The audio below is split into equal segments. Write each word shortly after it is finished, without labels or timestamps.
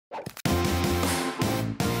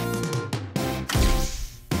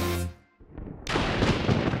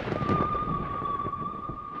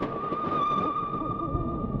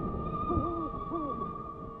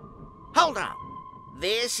Hold on.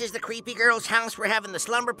 This is the creepy girl's house we're having the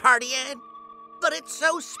slumber party in? But it's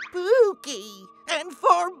so spooky and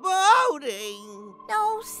foreboding.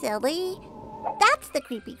 No, silly. That's the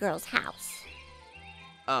creepy girl's house.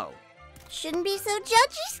 Oh. Shouldn't be so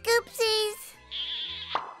judgy, Scoopsies.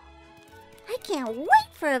 I can't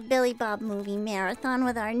wait for a Billy Bob movie marathon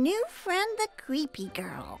with our new friend, the creepy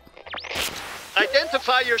girl.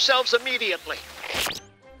 Identify yourselves immediately.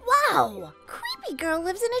 Wow! Creepy girl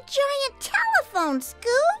lives in a giant telephone,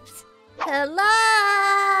 Scoops! Hello!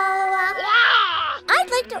 I'd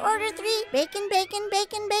like to order 3 bacon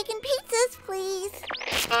pizzas, please.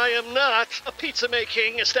 I am not a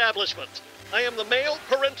pizza-making establishment. I am the male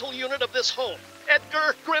parental unit of this home,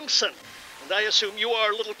 Edgar Grimson. And I assume you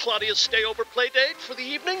are little Claudia's stay-over play date for the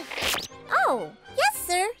evening? Oh, yes,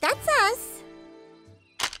 sir. That's us.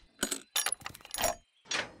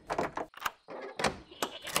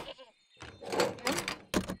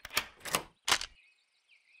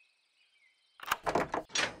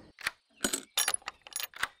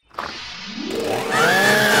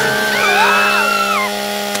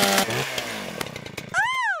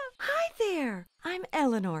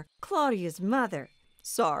 Eleanor, Claudia's mother.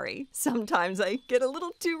 Sorry, sometimes I get a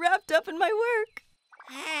little too wrapped up in my work.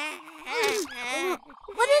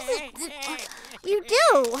 What is it you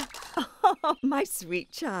do? Oh, my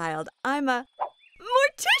sweet child, I'm a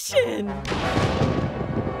mortician.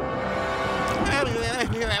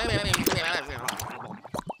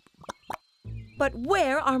 But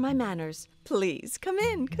where are my manners? Please, come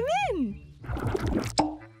in, come in.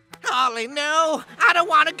 Ollie, no, I don't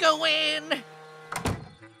want to go in.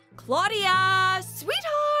 Claudia,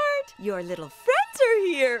 sweetheart, your little friends are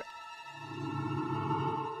here.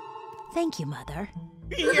 Thank you, Mother.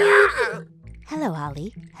 Yeah. Hello,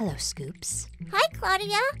 Ollie. Hello, Scoops. Hi,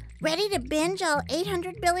 Claudia. Ready to binge all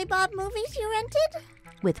 800 Billy Bob movies you rented?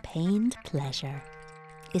 With pained pleasure.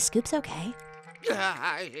 Is Scoops okay?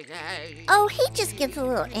 Oh, he just gets a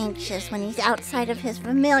little anxious when he's outside of his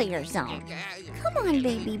familiar zone. Come on,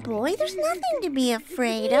 baby boy. There's nothing to be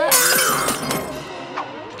afraid of.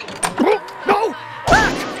 No!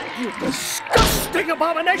 Back! You disgusting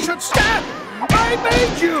abomination! Stand! I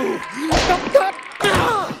made you!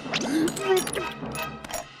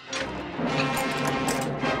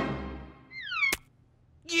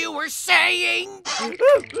 You were saying?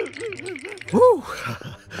 Whew.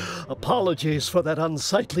 Apologies for that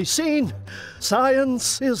unsightly scene.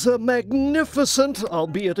 Science is a magnificent,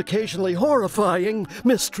 albeit occasionally horrifying,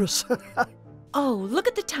 mistress. Oh, look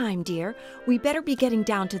at the time, dear. We better be getting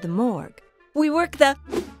down to the morgue. We work the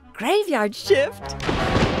graveyard shift.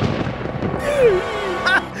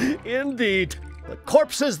 Indeed. The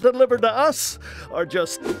corpses delivered to us are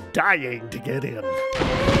just dying to get in.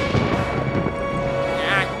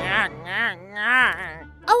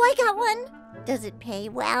 Oh, I got one. Does it pay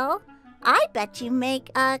well? I bet you make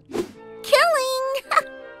a killing.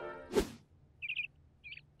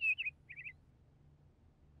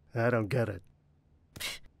 I don't get it.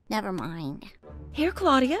 Never mind. Here,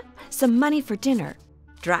 Claudia, some money for dinner.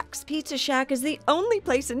 Drax Pizza Shack is the only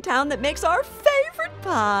place in town that makes our favorite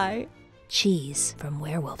pie. Cheese from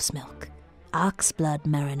werewolf's milk, ox blood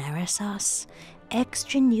marinara sauce,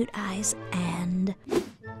 extra newt eyes, and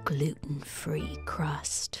gluten-free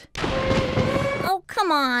crust. Oh,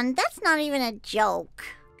 come on. That's not even a joke.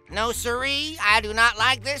 No, siree, I do not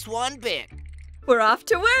like this one bit. We're off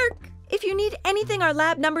to work. If you need anything, our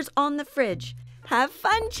lab number's on the fridge. Have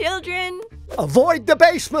fun, children. Avoid the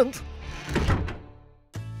basement.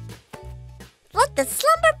 Let the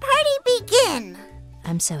slumber party begin.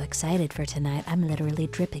 I'm so excited for tonight, I'm literally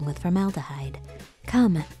dripping with formaldehyde.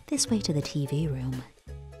 Come, this way to the TV room.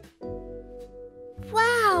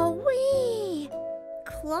 Wowee!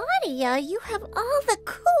 Claudia, you have all the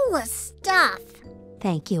coolest stuff.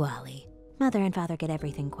 Thank you, Ollie. Mother and Father get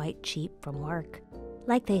everything quite cheap from work.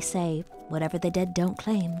 Like they say, whatever the dead don't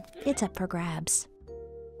claim, it's up for grabs.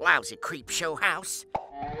 Lousy creep show house.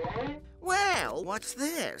 Well, what's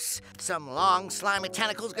this? Some long, slimy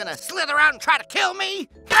tentacle's gonna slither out and try to kill me?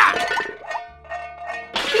 Ah!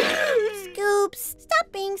 Scoops,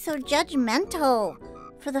 stop being so judgmental.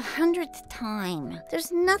 For the 100th time,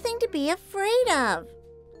 there's nothing to be afraid of.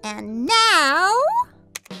 And now...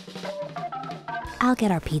 I'll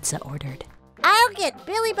get our pizza ordered. I'll get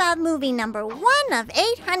Billy Bob movie number 1 of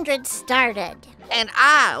 800 started. And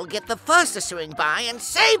I'll get the fuss to swing by and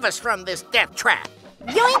save us from this death trap.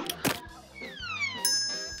 Yoink!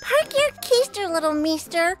 Park your keister, little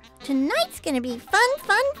meester. Tonight's gonna be fun,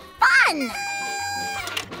 fun, fun!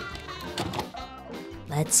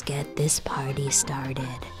 Let's get this party started.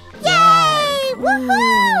 Yay!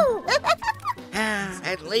 Woohoo!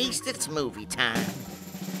 At least it's movie time.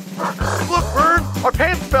 Look, Bird! Our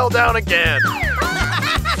pants fell down again!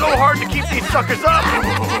 So hard to keep these suckers up!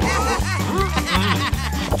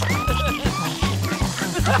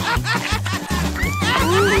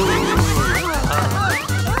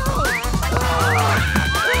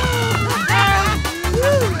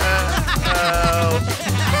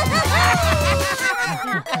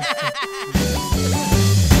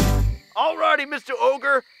 Alrighty, Mr.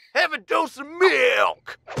 Ogre, have a dose of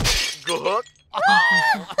milk! Good.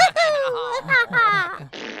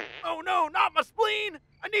 Oh no, not my spleen!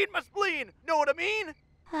 I need my spleen! Know what I mean?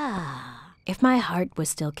 If my heart was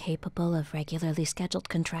still capable of regularly scheduled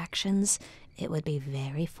contractions, it would be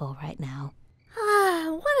very full right now.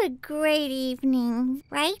 What a great evening,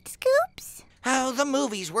 right, Scoops? Oh, the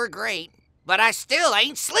movies were great, but I still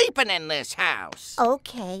ain't sleeping in this house.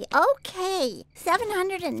 Okay.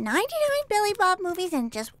 799 Billy Bob movies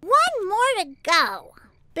and just one more to go.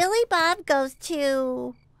 Billy Bob goes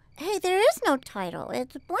to... Hey, there is no title.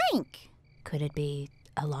 It's blank. Could it be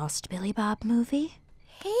a Lost Billy Bob movie?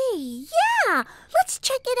 Hey, yeah! Let's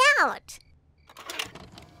check it out.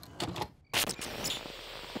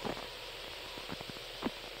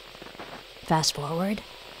 Fast forward.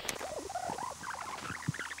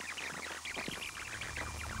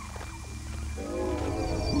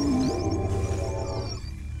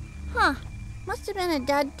 Huh. Must have been a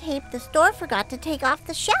dud tape the store forgot to take off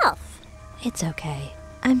the shelf. It's okay.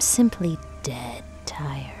 I'm simply dead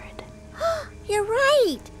tired. You're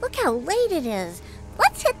right. Look how late it is.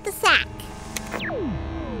 Let's hit the sack.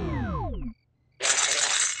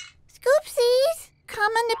 Scoopsies,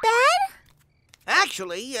 coming to bed?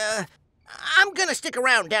 Actually, I'm gonna stick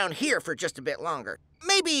around down here for just a bit longer.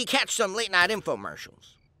 Maybe catch some late-night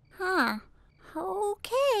infomercials. Huh.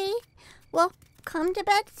 Okay. Well, come to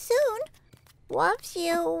bed soon. Loves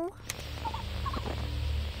you.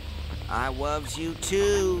 I loves you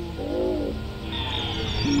too.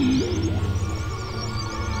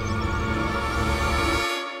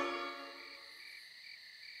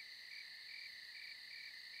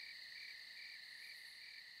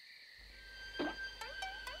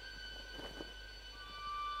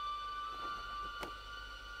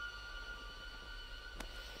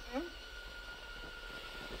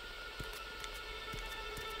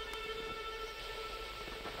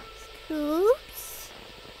 Scoops?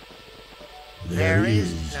 There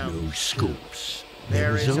is no Scoops.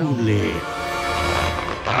 There is only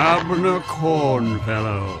Abner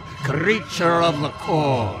Cornfellow, creature of the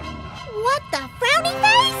corn. What the frowny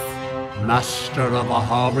face? Master of a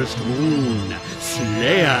harvest moon,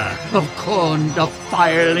 slayer of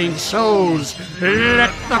corn-defiling souls.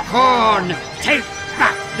 Let the corn take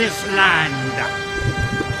back this land.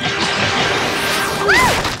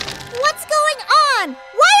 What's going on?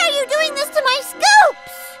 Why are you doing this to my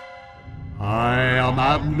Scoops? I am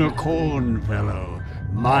Abner Cornfellow.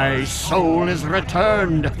 My soul is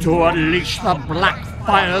returned to unleash the black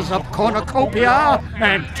fires of cornucopia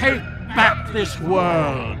and take back this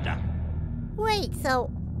world. Wait,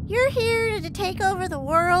 so you're here to take over the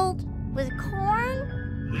world with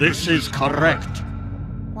corn? This is correct.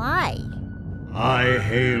 Why? I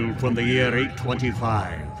hail from the year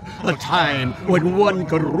 825, a time when one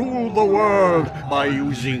could rule the world by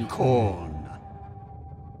using corn.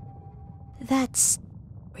 That's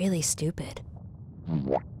really stupid.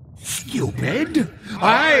 Stupid?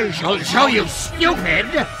 I shall show you stupid!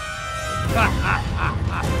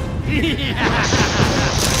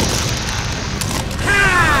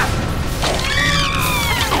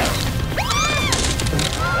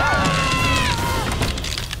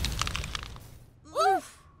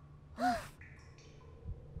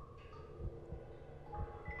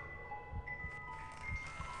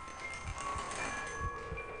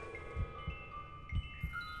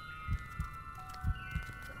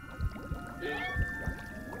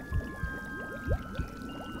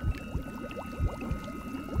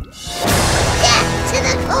 To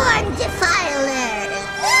the corn defilers!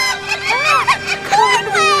 Corn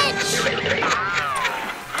witch!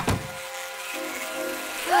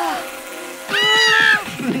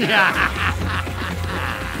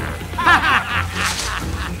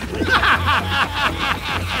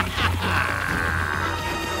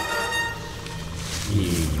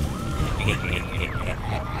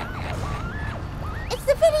 It's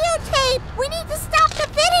the videotape! We need to stop the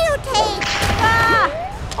videotape!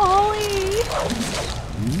 Ollie!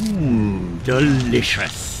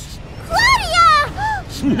 Delicious. Claudia!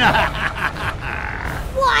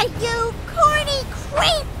 Why, you corny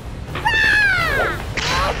creep!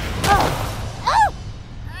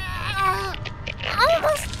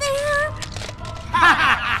 Almost there.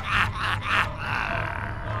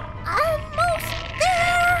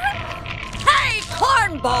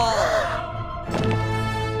 cornball!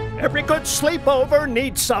 Every good sleepover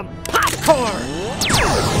needs some popcorn!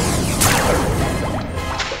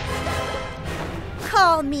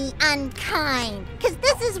 Call me unkind, because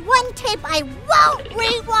this is one tape I won't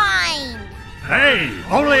rewind! Hey,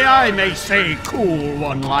 only I may say cool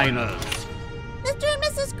one-liners. Mr. and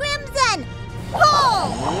Mrs. Grimson,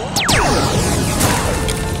 pull!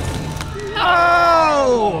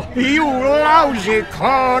 Oh, you lousy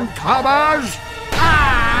corn cobbers!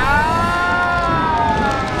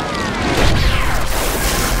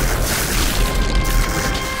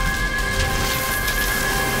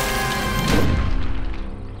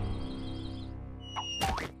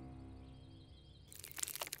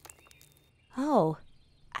 Oh,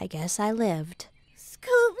 I guess I lived.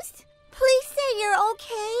 Scoops, please say you're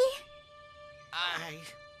okay.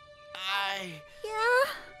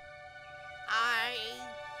 Yeah? I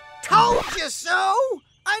told you so!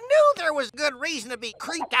 I knew there was good reason to be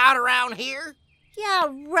creeped out around here. Yeah,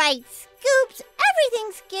 right, Scoops.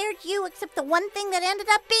 Everything scared you except the one thing that ended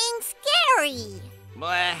up being scary.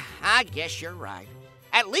 Well, I guess you're right.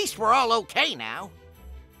 At least we're all okay now.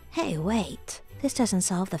 Hey, wait. This doesn't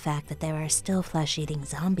solve the fact that there are still flesh-eating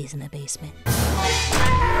zombies in the basement.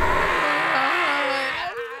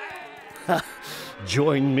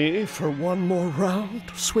 Join me for one more round,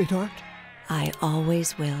 sweetheart? I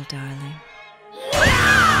always will, darling.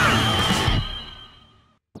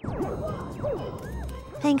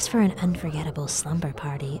 Thanks for an unforgettable slumber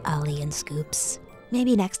party, Ollie and Scoops.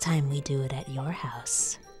 Maybe next time we do it at your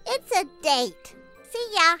house. It's a date. See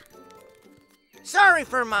ya. Sorry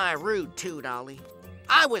for my rude toot, Ollie.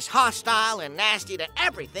 I was hostile and nasty to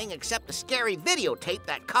everything except the scary videotape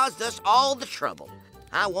that caused us all the trouble.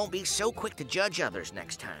 I won't be so quick to judge others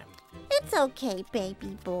next time. It's okay,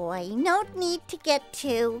 baby boy. No need to get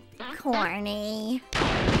too corny.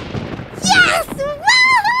 Yes! Woohoo!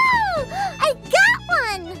 I got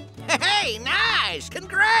one! Hey, nice!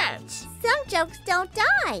 Congrats! Some jokes don't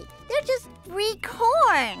die. They're just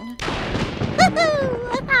re-corn.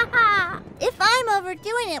 If I'm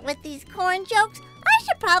overdoing it with these corn jokes, I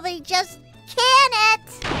should probably just can it.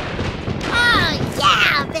 Oh,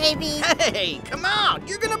 yeah, baby! Hey, come on!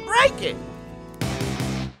 You're gonna break it!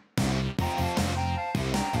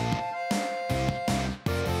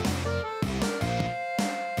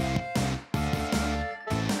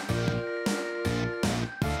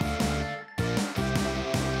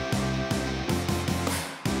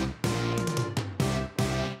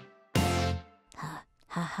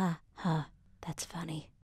 Ha ha ha. That's funny.